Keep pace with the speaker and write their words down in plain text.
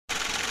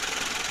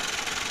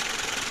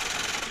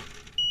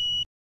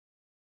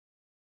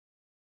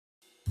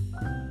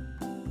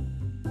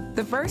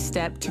The first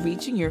step to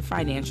reaching your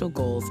financial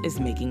goals is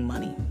making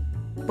money.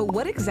 But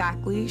what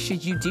exactly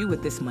should you do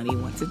with this money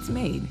once it's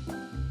made?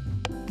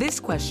 This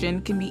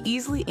question can be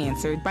easily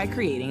answered by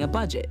creating a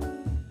budget.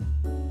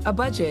 A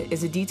budget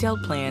is a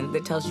detailed plan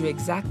that tells you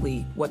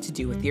exactly what to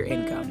do with your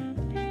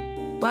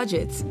income.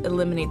 Budgets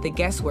eliminate the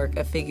guesswork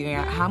of figuring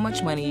out how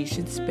much money you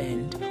should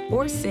spend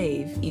or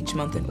save each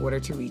month in order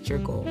to reach your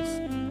goals.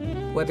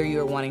 Whether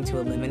you are wanting to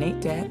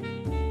eliminate debt,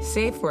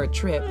 save for a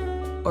trip,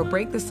 or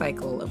break the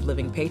cycle of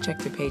living paycheck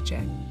to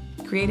paycheck,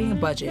 creating a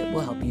budget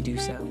will help you do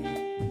so.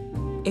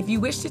 If you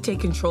wish to take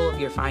control of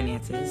your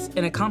finances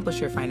and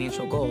accomplish your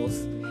financial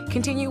goals,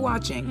 continue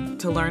watching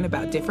to learn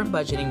about different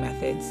budgeting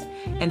methods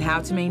and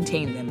how to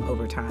maintain them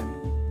over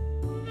time.